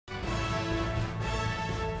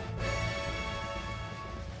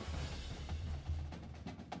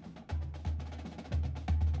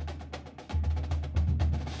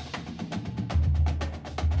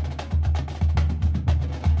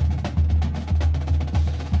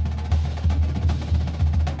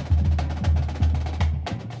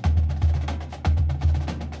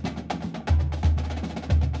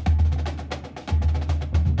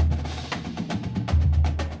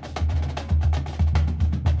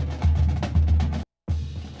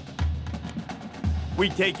We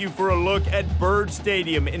take you for a look at Byrd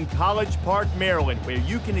Stadium in College Park, Maryland, where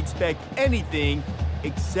you can expect anything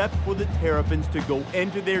except for the Terrapins to go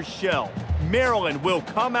into their shell. Maryland will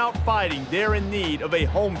come out fighting. They're in need of a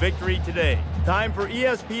home victory today. Time for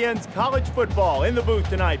ESPN's college football. In the booth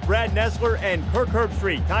tonight, Brad Nessler and Kirk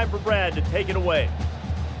Herbstreit. Time for Brad to take it away.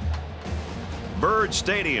 Byrd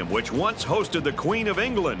Stadium, which once hosted the Queen of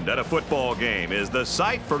England at a football game, is the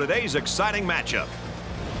site for today's exciting matchup.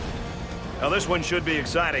 Now this one should be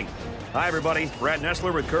exciting. Hi everybody, Brad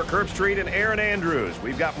Nessler with Kirk Herbstreit and Aaron Andrews.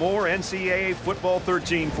 We've got more NCAA Football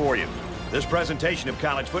 13 for you. This presentation of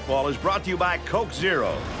college football is brought to you by Coke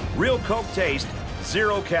Zero. Real Coke taste,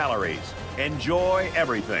 0 calories. Enjoy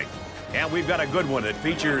everything. And we've got a good one that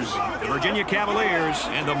features the Virginia Cavaliers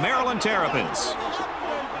and the Maryland Terrapins.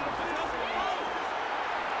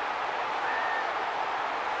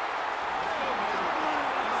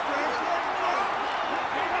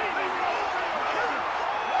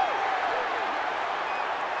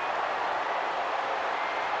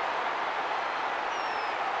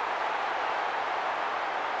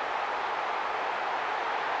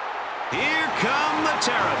 Here come the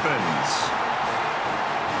Terrapins.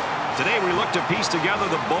 Today we look to piece together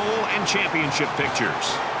the bowl and championship pictures.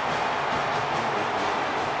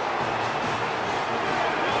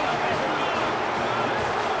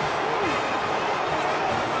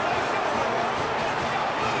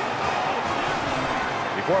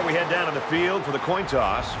 Before we head down to the field for the coin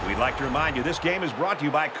toss, we'd like to remind you this game is brought to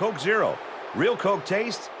you by Coke Zero. Real Coke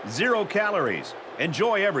taste, 0 calories.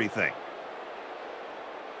 Enjoy everything.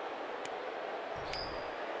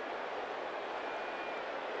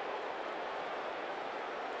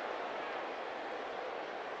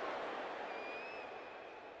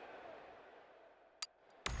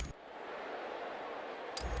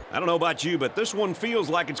 I don't know about you, but this one feels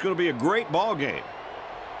like it's going to be a great ball game.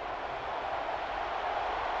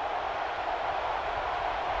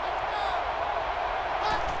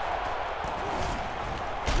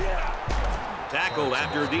 Tackled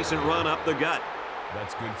after a decent run up the gut.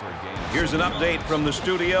 That's good for a game. Here's an update from the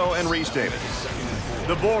studio and Reese Davis.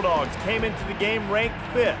 The Bulldogs came into the game ranked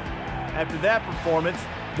 5th. After that performance,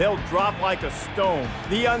 they'll drop like a stone.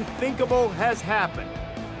 The unthinkable has happened.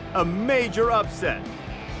 A major upset.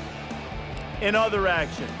 In other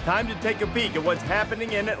action, time to take a peek at what's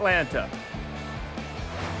happening in Atlanta.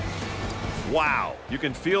 Wow, you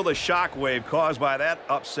can feel the shockwave caused by that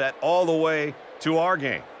upset all the way to our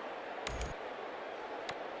game.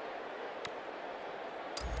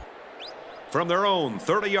 From their own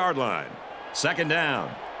 30-yard line, 2nd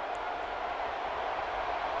down.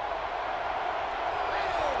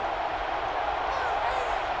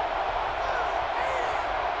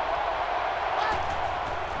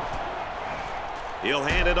 He'll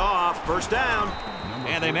hand it off, 1st down,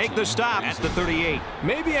 and they make the stop at the 38.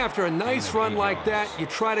 Maybe after a nice run like that, you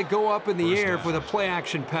try to go up in the air for the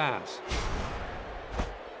play-action pass.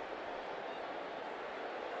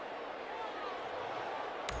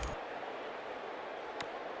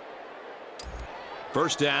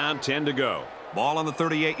 First down, 10 to go. Ball on the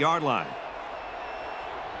 38-yard line.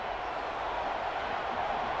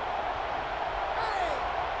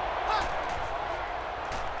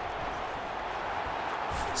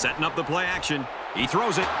 Setting up the play action. He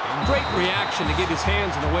throws it. Great reaction to get his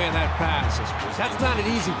hands in the way of that pass. That's not an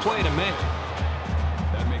easy play to make.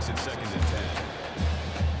 That makes it 2nd and 10.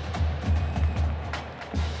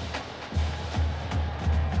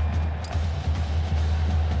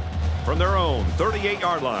 From their own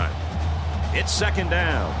 38-yard line, it's 2nd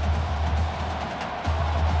down.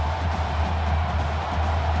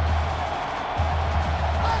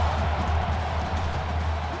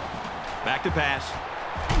 Back to pass.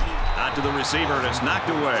 Out to the receiver, and it's knocked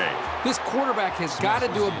away. This quarterback has got to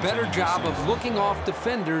do a better job of looking off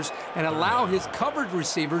defenders and allow his covered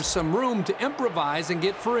receivers some room to improvise and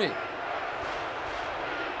get free.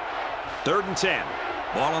 3rd and 10.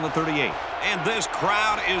 Ball on the 38. And this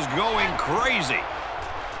crowd is going crazy.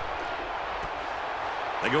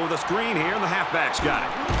 They go with a screen here, and the halfback's got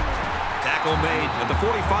it. Tackle made at the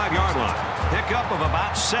 45-yard line. Pickup of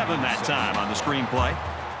about 7 that time on the screen play.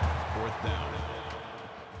 4th down.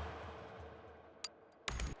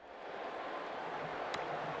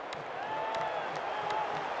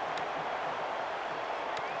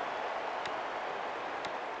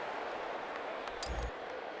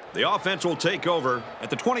 The offense will take over at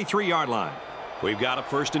the 23-yard line. We've got a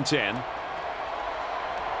 1st and 10.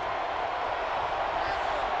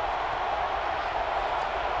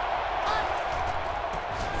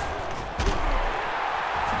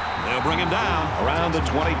 They'll bring him down around the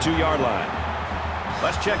 22-yard line.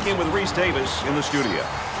 Let's check in with Reese Davis in the studio.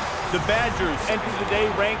 The Badgers enter the day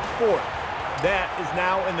ranked 4th. That is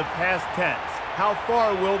now in the past tense. How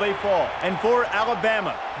far will they fall? And for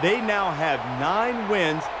Alabama, they now have 9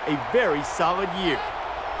 wins, a very solid year.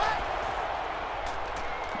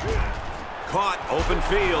 Caught, open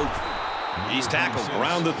field. He's tackled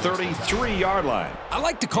around the 33-yard line. I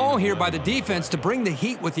like the call here by the defense to bring the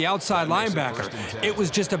heat with the outside linebacker. It was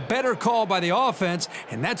just a better call by the offense,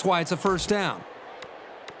 and that's why it's a first down.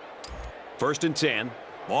 1st and 10.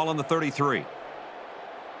 Ball on the 33.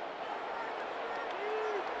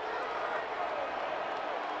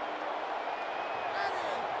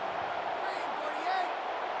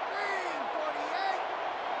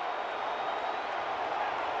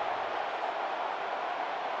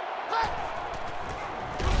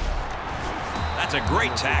 That's a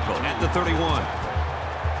great tackle at the 31.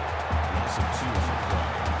 Loss of 2 on the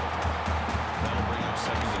play. That'll bring up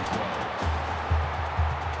 2nd and 12.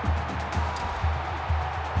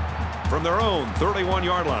 From their own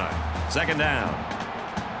 31-yard line. 2nd down.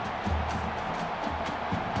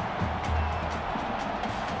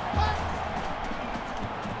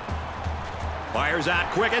 Fires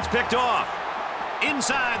out quick. It's picked off.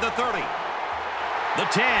 Inside the 30. The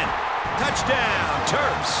 10. Touchdown,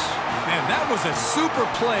 Terps. Man, that was a super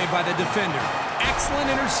play by the defender. Excellent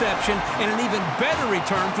interception and an even better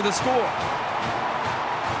return for the score.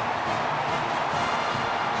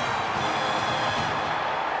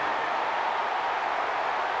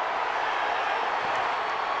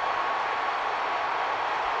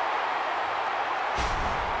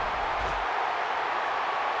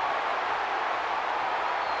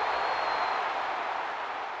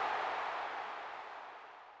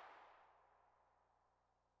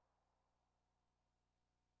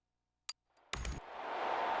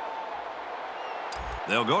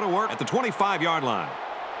 They'll go to work at the 25-yard line.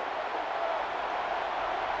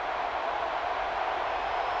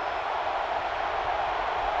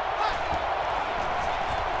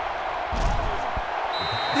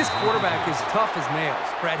 This quarterback is tough as nails.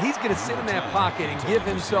 Brad, he's going to sit in that pocket and give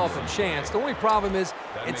himself a chance. The only problem is,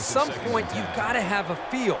 at some point, you've got to have a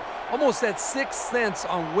feel. Almost that 6th sense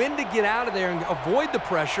on when to get out of there and avoid the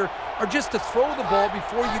pressure, or just to throw the ball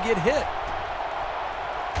before you get hit.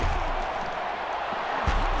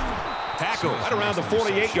 Tackle right around the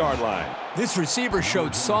 48-yard line. This receiver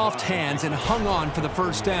showed soft hands and hung on for the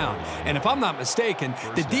first down. And if I'm not mistaken,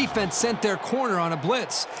 the defense sent their corner on a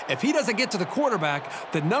blitz. If he doesn't get to the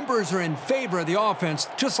quarterback, the numbers are in favor of the offense,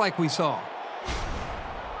 just like we saw.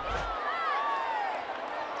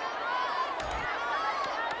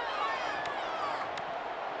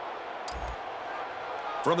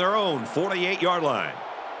 From their own 48-yard line.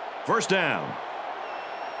 1st down.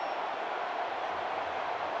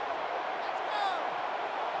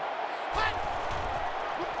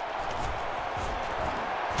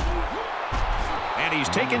 He's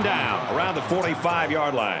taken down around the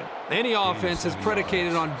 45-yard line. Any offense is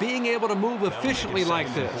predicated on being able to move efficiently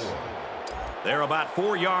like this. They're about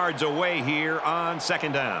 4 yards away here on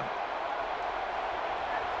 2nd down.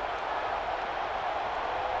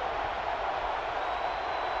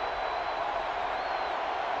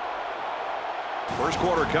 First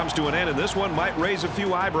quarter comes to an end, and this one might raise a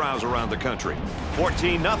few eyebrows around the country.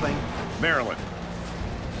 14-0, Maryland.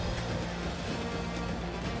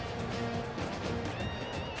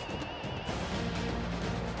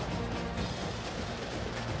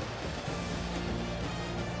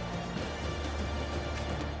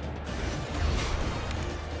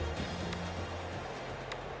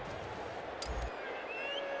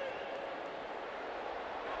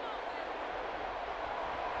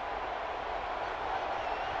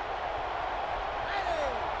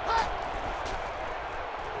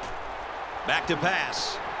 Back to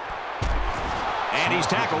pass. And he's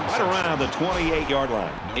tackled right around the 28-yard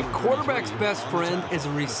line. A quarterback's best friend is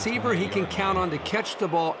a receiver he can count on to catch the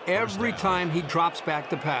ball every time he drops back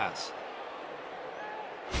to pass.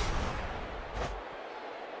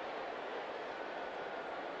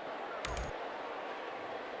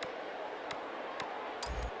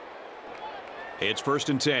 It's 1st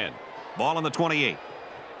and 10. Ball on the 28.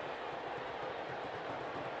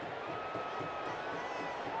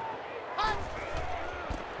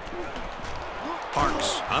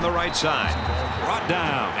 Parks on the right side. Brought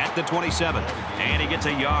down at the 27. And he gets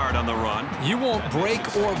a yard on the run. You won't break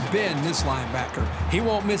or bend this linebacker. He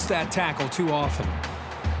won't miss that tackle too often.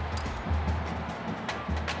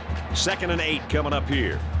 2nd and 8 coming up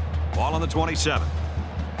here. Ball on the 27.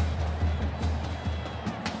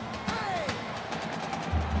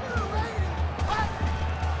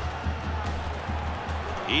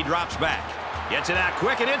 He drops back. Gets it out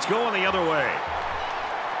quick, and it's going the other way.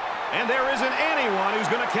 And there isn't anyone who's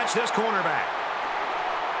going to catch this cornerback.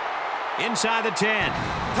 Inside the 10.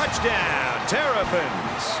 Touchdown,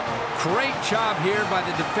 Terrapins. Great job here by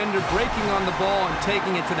the defender breaking on the ball and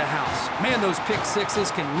taking it to the house. Man, those pick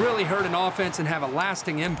sixes can really hurt an offense and have a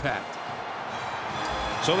lasting impact.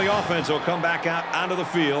 So the offense will come back out onto the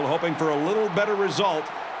field hoping for a little better result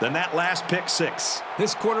than that last pick six.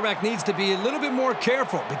 This quarterback needs to be a little bit more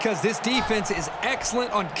careful because this defense is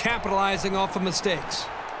excellent on capitalizing off of mistakes.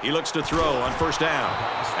 He looks to throw on first down.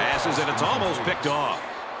 Passes and it's almost picked off.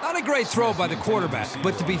 Not a great throw by the quarterback,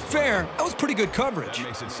 but to be fair, that was pretty good coverage. That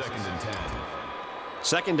makes it 2nd and 10.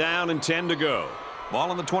 2nd down and 10 to go. Ball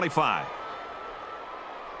on the 25.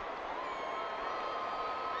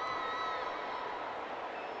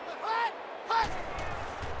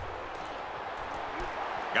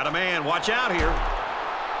 Got a man, watch out here.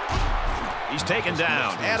 He's taken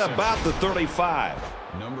down at about the 35.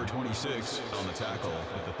 Number 26 on the tackle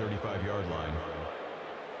at the 35-yard line.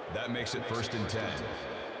 That makes it 1st and 10.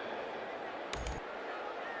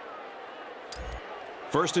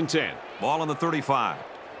 1st and 10. Ball on the 35.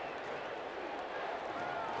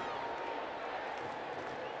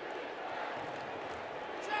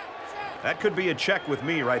 That could be a check with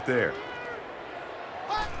me right there.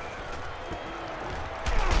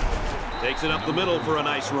 Takes it up the middle for a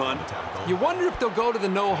nice run. You wonder if they'll go to the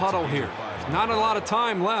no huddle here. Not a lot of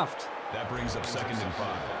time left. That brings up 2nd and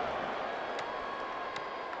 5.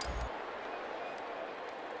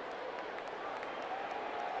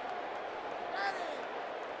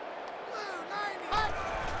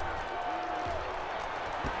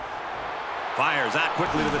 Fires out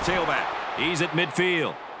quickly to the tailback. He's at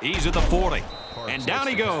midfield. He's at the 40. And down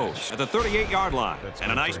he goes at the 38-yard line.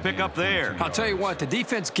 And a nice pickup there. I'll tell you what, the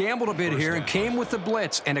defense gambled a bit here and came with the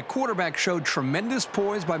blitz, and the quarterback showed tremendous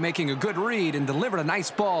poise by making a good read and delivered a nice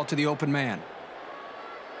ball to the open man.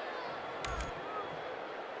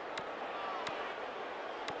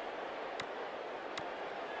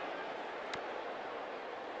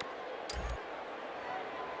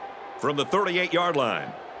 From the 38-yard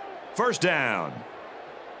line. First down.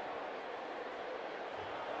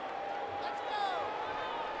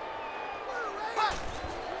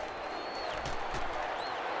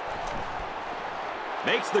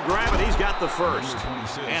 Makes the grab, and he's got the first.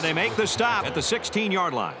 And they make the stop at the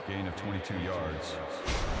 16-yard line. Gain of 22 yards.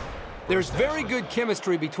 There's very good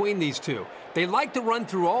chemistry between these two. They like to run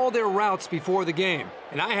through all their routes before the game.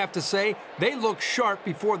 And I have to say, they look sharp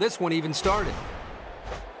before this one even started.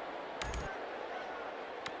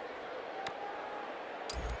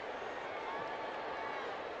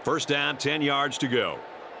 First down, 10 yards to go.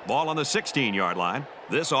 Ball on the 16-yard line.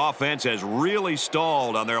 This offense has really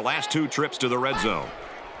stalled on their last two trips to the red zone.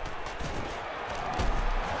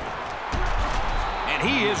 And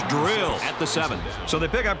he is drilled at the 7. So they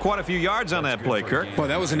pick up quite a few yards on that play, Kirk. Well,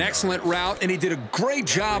 that was an excellent route, and he did a great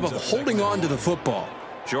job of holding on to the football.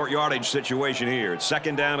 Short yardage situation here. It's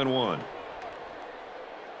 2nd down and 1.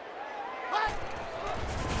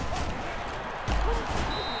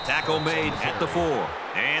 Tackle made at the 4.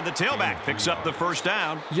 And the tailback picks up the first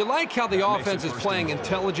down. You like how the offense is playing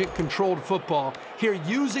intelligent, controlled football here,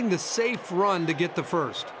 using the safe run to get the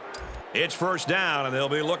first. It's first down, and they'll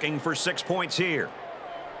be looking for 6 points here.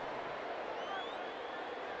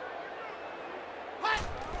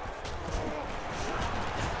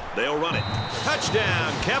 They'll run it.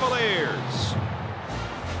 Touchdown, Cavaliers.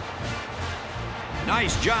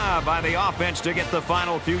 Nice job by the offense to get the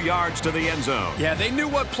final few yards to the end zone. Yeah, they knew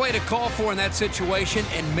what play to call for in that situation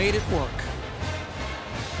and made it work.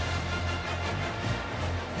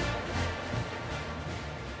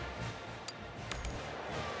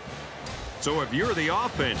 So if you're the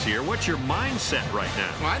offense here, what's your mindset right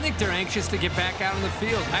now? Well, I think they're anxious to get back out on the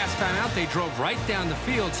field. Last time out, they drove right down the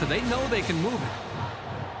field, so they know they can move it.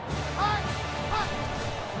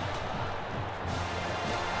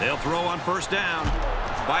 They'll throw on first down.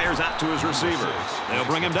 Fires out to his receiver. They'll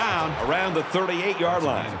bring him down around the 38-yard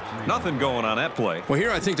line. Nothing going on that play. Well, here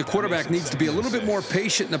I think the quarterback needs to be a little bit more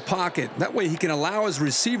patient in the pocket. That way he can allow his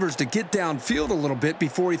receivers to get downfield a little bit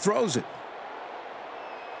before he throws it.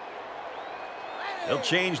 They'll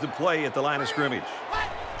change the play at the line of scrimmage.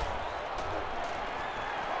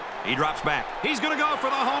 He drops back. He's going to go for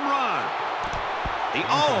the home run. He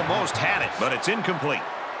almost had it, but it's incomplete.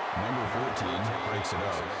 Number 14 breaks it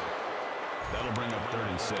up. That'll bring up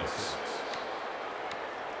 36.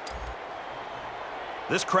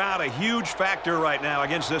 This crowd a huge factor right now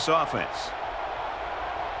against this offense.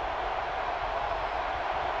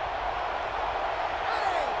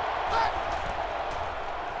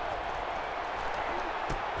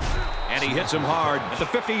 And he hits him hard at the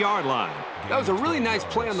 50-yard line. That was a really nice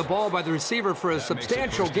play on the ball by the receiver for a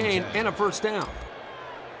substantial gain and a first down.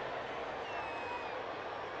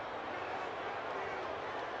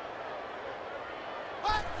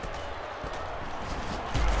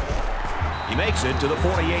 He makes it to the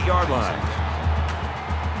 48-yard line.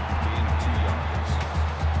 Gain of 2 yards.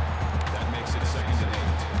 That makes it 2nd and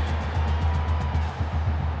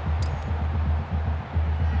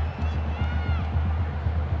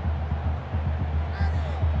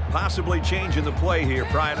 8. Possibly changing the play here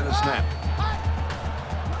prior to the snap.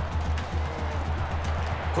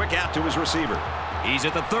 Quick out to his receiver. He's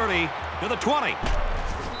at the 30, to the 20.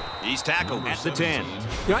 He's tackled at the 10. You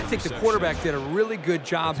know, I think the quarterback did a really good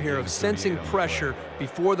job here of sensing pressure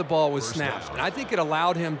before the ball was snapped. And I think it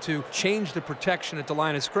allowed him to change the protection at the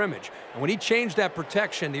line of scrimmage. And when he changed that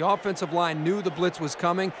protection, the offensive line knew the blitz was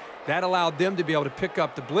coming. That allowed them to be able to pick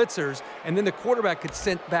up the blitzers, and then the quarterback could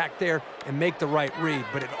sit back there and make the right read.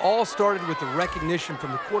 But it all started with the recognition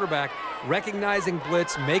from the quarterback, recognizing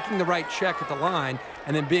blitz, making the right check at the line,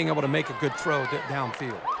 and then being able to make a good throw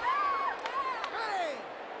downfield.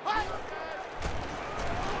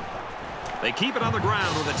 They keep it on the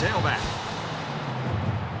ground with the tailback.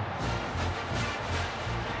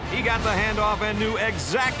 He got the handoff and knew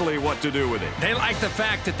exactly what to do with it. They like the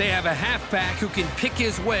fact that they have a halfback who can pick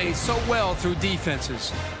his way so well through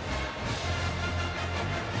defenses.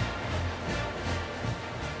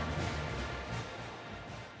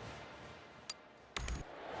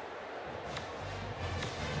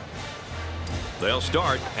 They'll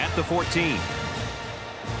start at the 14.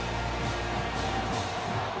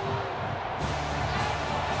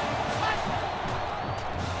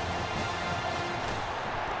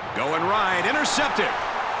 Going right, intercepted.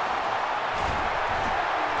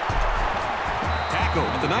 Tackle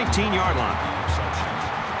at the 19-yard line.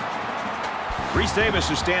 Reese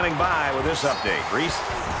Davis is standing by with this update. Reese?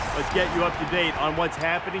 Let's get you up to date on what's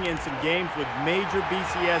happening in some games with major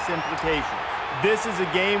BCS implications. This is a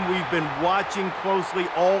game we've been watching closely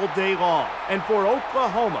all day long. And for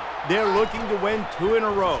Oklahoma, they're looking to win 2 in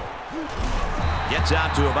a row. Gets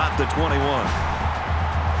out to about the 21.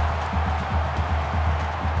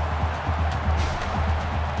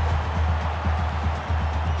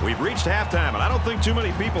 We've reached halftime, and I don't think too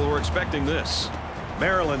many people were expecting this.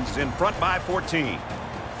 Maryland's in front by 14.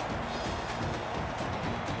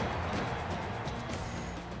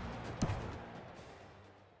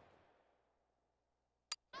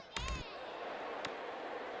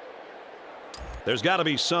 There's got to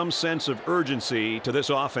be some sense of urgency to this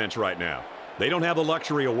offense right now. They don't have the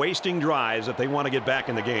luxury of wasting drives if they want to get back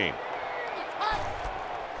in the game.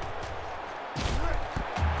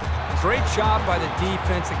 Great job by the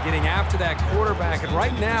defense at getting after that quarterback. And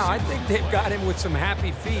right now, I think they've got him with some happy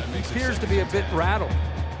feet. He appears to be a bit rattled.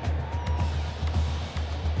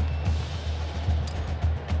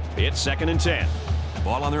 It's 2nd and 10.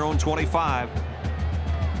 Ball on their own 25.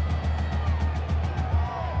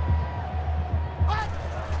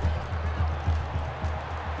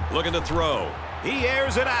 Looking to throw. He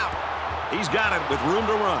airs it out. He's got it with room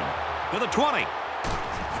to run. To the 20.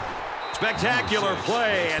 Spectacular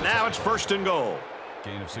play, and now it's 1st and goal.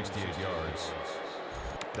 Gain of 68 yards.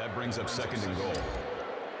 That brings up 2nd and goal.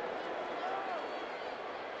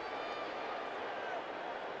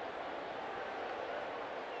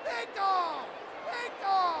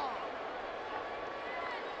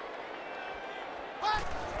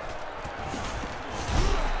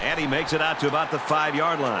 And he makes it out to about the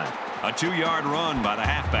 5-yard line. A 2-yard run by the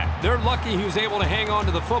halfback. They're lucky he was able to hang on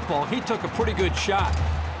to the football. He took a pretty good shot.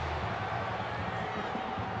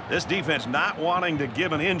 This defense not wanting to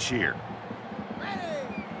give an inch here.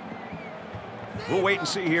 We'll wait and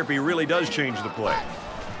see here if he really does change the play.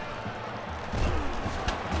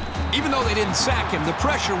 Even though they didn't sack him, the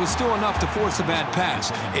pressure was still enough to force a bad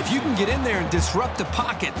pass. If you can get in there and disrupt the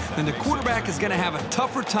pocket, then the quarterback is going to have a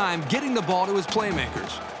tougher time getting the ball to his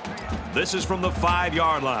playmakers. This is from the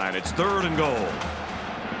 5-yard line. It's 3rd and goal.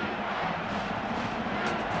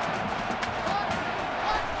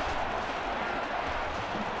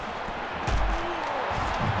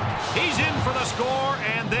 He's in for the score,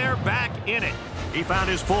 and they're back in it. He found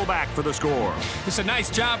his fullback for the score. It's a nice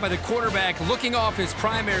job by the quarterback looking off his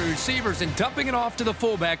primary receivers and dumping it off to the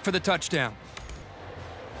fullback for the touchdown.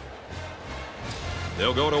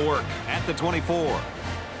 They'll go to work at the 24.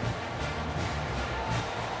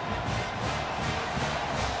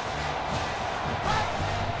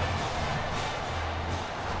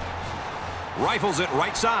 Rifles it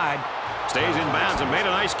right side. Stays in bounds and made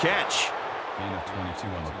a nice catch. Gain of 22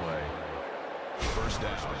 on the play. First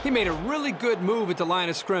down. He made a really good move at the line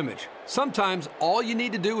of scrimmage. Sometimes all you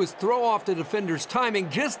need to do is throw off the defender's timing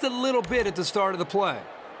just a little bit at the start of the play.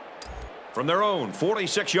 From their own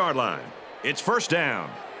 46-yard line, it's first down.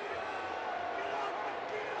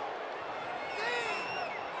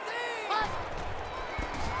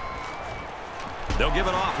 They'll give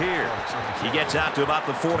it off here. He gets out to about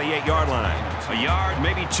the 48-yard line. A yard,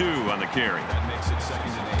 maybe two on the carry. That makes it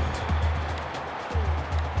 2nd and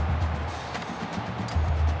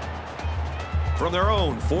 8. From their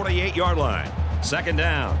own 48-yard line, 2nd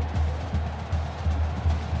down.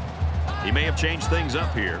 He may have changed things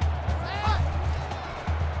up here.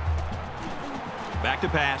 Back to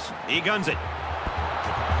pass. He guns it. The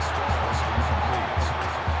pass was incomplete.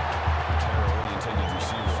 Terrell, the intended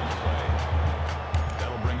receiver on the play.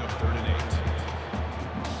 That'll bring up 3rd and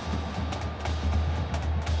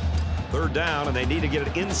 8. 3rd down, and they need to get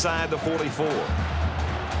it inside the 44.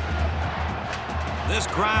 This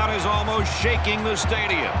crowd is almost shaking the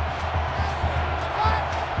stadium.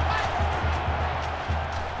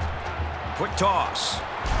 Quick toss.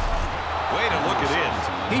 Way to look it in.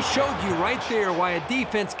 He showed you right there why a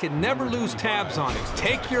defense can never lose tabs on him.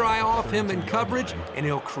 Take your eye off him in coverage, and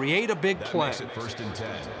he'll create a big play. That makes it 1st and 10.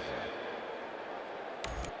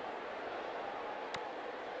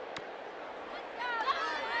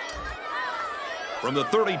 From the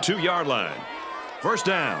 32-yard line, 1st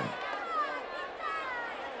down.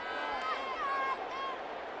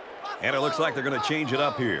 And it looks like they're going to change it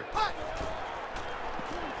up here.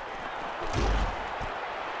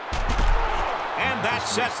 And that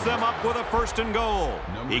sets them up with a 1st and goal.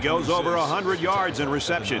 He goes over 100 yards in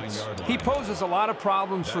receptions. He poses a lot of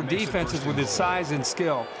problems for defenses with his size and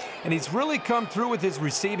skill, and he's really come through with his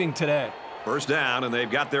receiving today. 1st down, and they've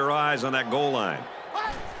got their eyes on that goal line.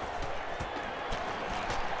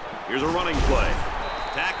 Here's a running play.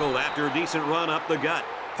 Tackled after a decent run up the gut.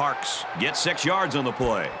 Parks gets 6 yards on the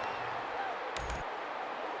play.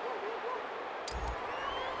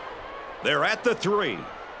 They're at the 3.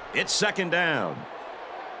 It's 2nd down.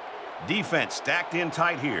 Defense stacked in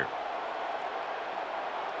tight here.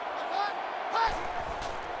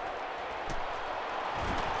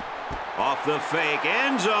 Off the fake,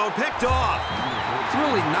 end zone, picked off.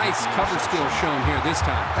 Really nice cover skill shown here this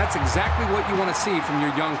time. That's exactly what you want to see from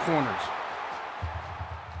your young corners.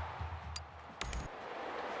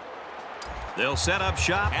 They'll set up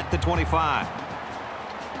shop at the 25.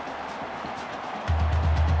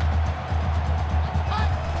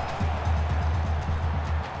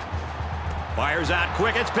 Fires out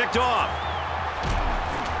quick, it's picked off.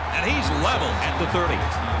 And he's level at the 30.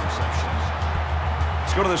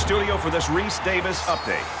 Let's go to the studio for this Reese Davis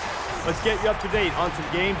update. Let's get you up to date on some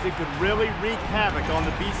games that could really wreak havoc on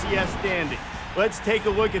the BCS standings. Let's take a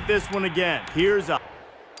look at this one again. Here's a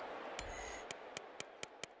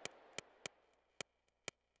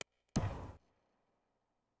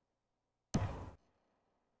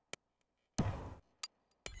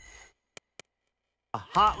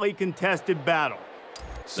hotly contested battle.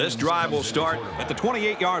 This drive will start at the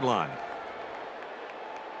 28-yard line.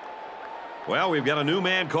 Well, we've got a new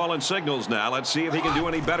man calling signals now. Let's see if he can do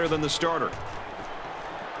any better than the starter.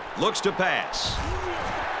 Looks to pass.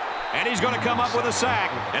 And he's going to come up with a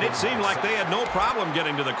sack. And it seemed like they had no problem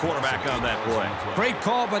getting to the quarterback on that play. Great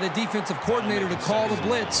call by the defensive coordinator to call the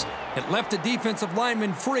blitz. It left the defensive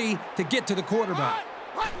lineman free to get to the quarterback.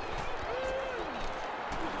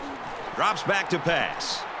 Drops back to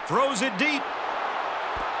pass. Throws it deep.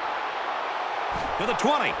 To the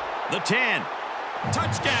 20. The 10.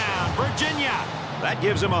 Touchdown, Virginia. That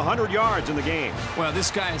gives him 100 yards in the game. Well,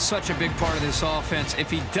 this guy is such a big part of this offense.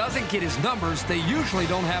 If he doesn't get his numbers, they usually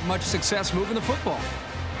don't have much success moving the football.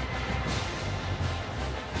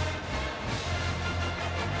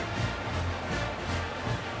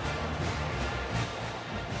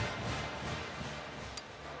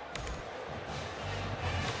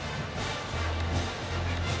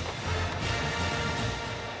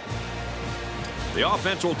 The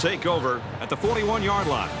offense will take over at the 41-yard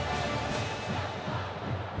line.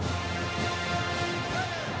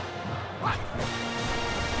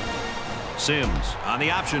 Sims on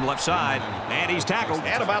the option left side, and he's tackled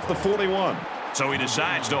at about the 41. So he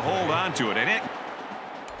decides to hold on to it, and it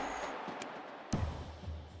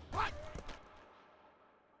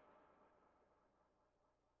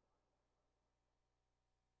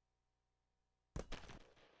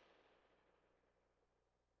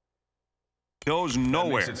goes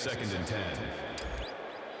nowhere. That makes it 2nd and 10.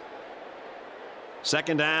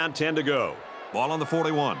 2nd down, 10 to go. Ball on the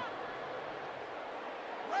 41.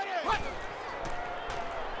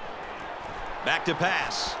 Back to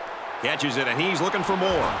pass. Catches it, and he's looking for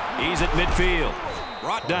more. He's at midfield.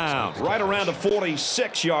 Brought down right around the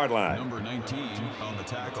 46-yard line. Number 19 on the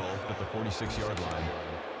tackle at the 46-yard line.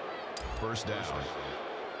 First down.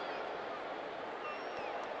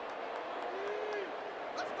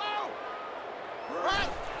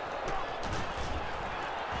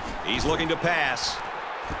 He's looking to pass.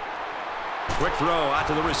 Quick throw out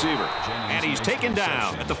to the receiver. And he's taken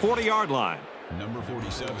down at the 40-yard line. Number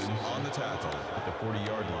 47 on the tackle at the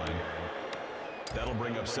 40-yard line. That'll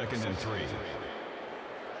bring up 2nd and 3.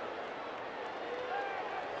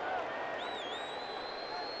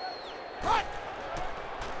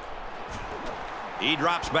 He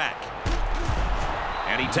drops back.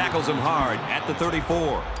 And he tackles him hard at the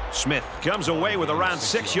 34. Smith comes away with around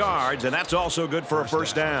 6 yards, and that's also good for a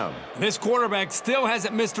first down. This quarterback still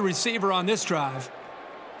hasn't missed a receiver on this drive.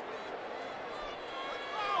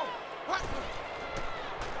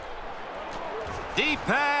 Deep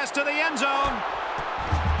pass to the end zone.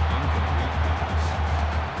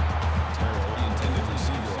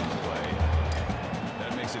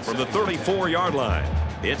 From the 34-yard line,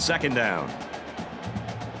 it's 2nd down.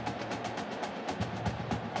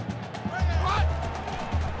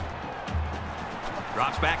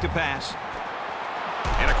 Drops back to pass.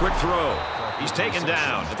 And a quick throw. He's taken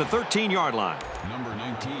down at the 13-yard line. Number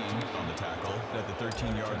 19 on the tackle at the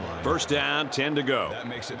 13-yard line. First down, 10 to go. That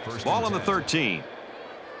makes it first Ball and on the 10. 13.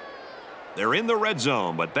 They're in the red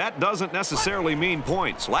zone, but that doesn't necessarily mean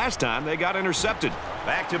points. Last time they got intercepted.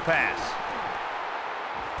 Back to pass.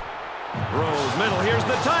 Throws middle. Here's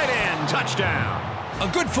the tight end. Touchdown.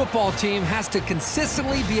 A good football team has to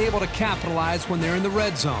consistently be able to capitalize when they're in the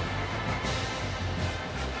red zone.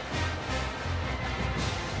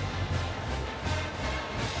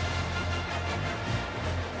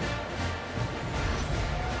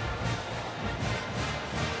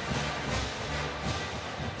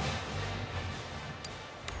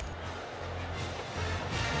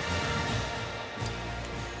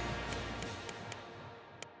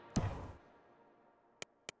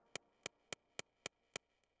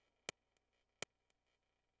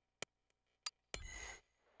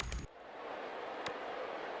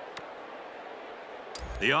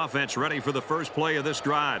 The offense ready for the first play of this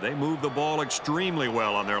drive. They moved the ball extremely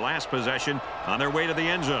well on their last possession on their way to the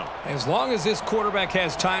end zone. As long as this quarterback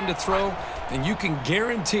has time to throw, then you can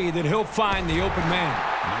guarantee that he'll find the open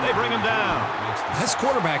man. They bring him down. This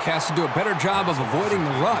quarterback has to do a better job of avoiding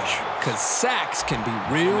the rush, because sacks can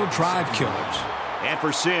be real drive killers. And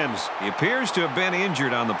for Sims, he appears to have been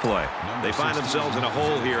injured on the play. They find themselves in a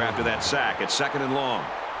hole here after that sack. It's 2nd and long.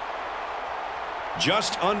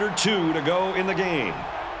 Just under 2 to go in the game.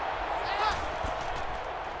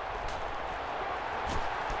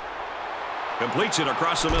 Completes it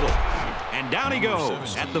across the middle. And down he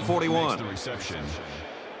goes at the 41.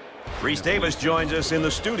 Reese Davis joins us in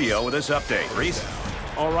the studio with this update. Reese?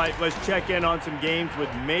 All right, let's check in on some games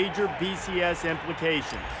with major BCS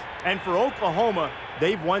implications. And for Oklahoma,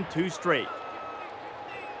 they've won 2 straight.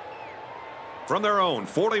 From their own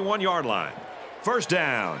 41-yard line. First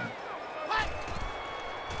down.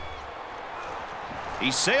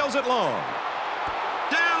 He sails it long.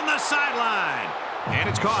 Down the sideline. And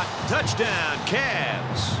it's caught. Touchdown,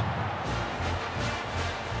 Cavs.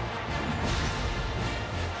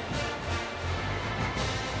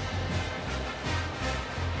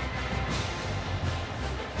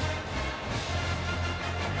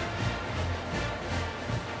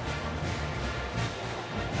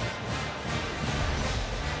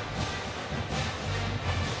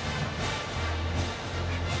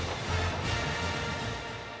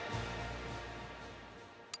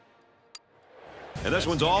 And this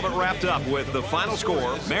one's all but wrapped up with the final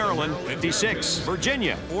score, Maryland 56,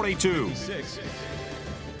 Virginia 42.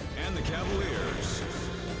 And the Cavaliers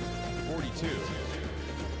 42.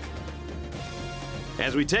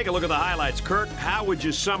 As we take a look at the highlights, Kirk, how would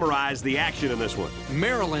you summarize the action in this one?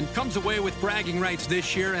 Maryland comes away with bragging rights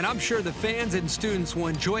this year, and I'm sure the fans and students will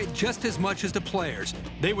enjoy it just as much as the players.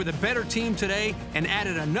 They were the better team today and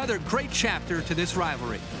added another great chapter to this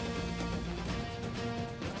rivalry.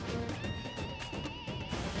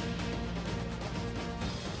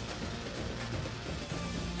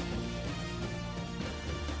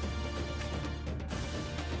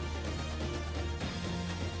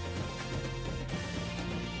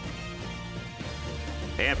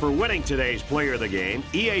 And for winning today's Player of the Game,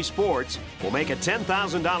 EA Sports will make a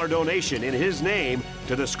 $10,000 donation in his name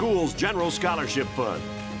to the school's General Scholarship Fund.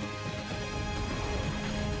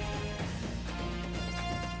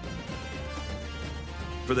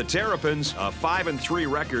 for the Terrapins, a 5-3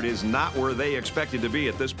 record is not where they expected to be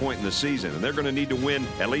at this point in the season, and they're going to need to win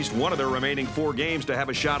at least one of their remaining 4 games to have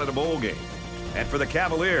a shot at a bowl game. And for the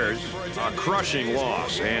Cavaliers, a crushing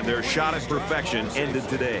loss, and their shot at perfection ended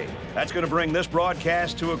today. That's going to bring this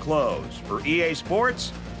broadcast to a close. For EA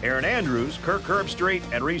Sports, Aaron Andrews, Kirk Herbstreit,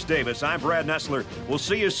 and Reese Davis, I'm Brad Nessler. We'll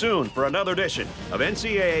see you soon for another edition of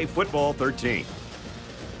NCAA Football 13.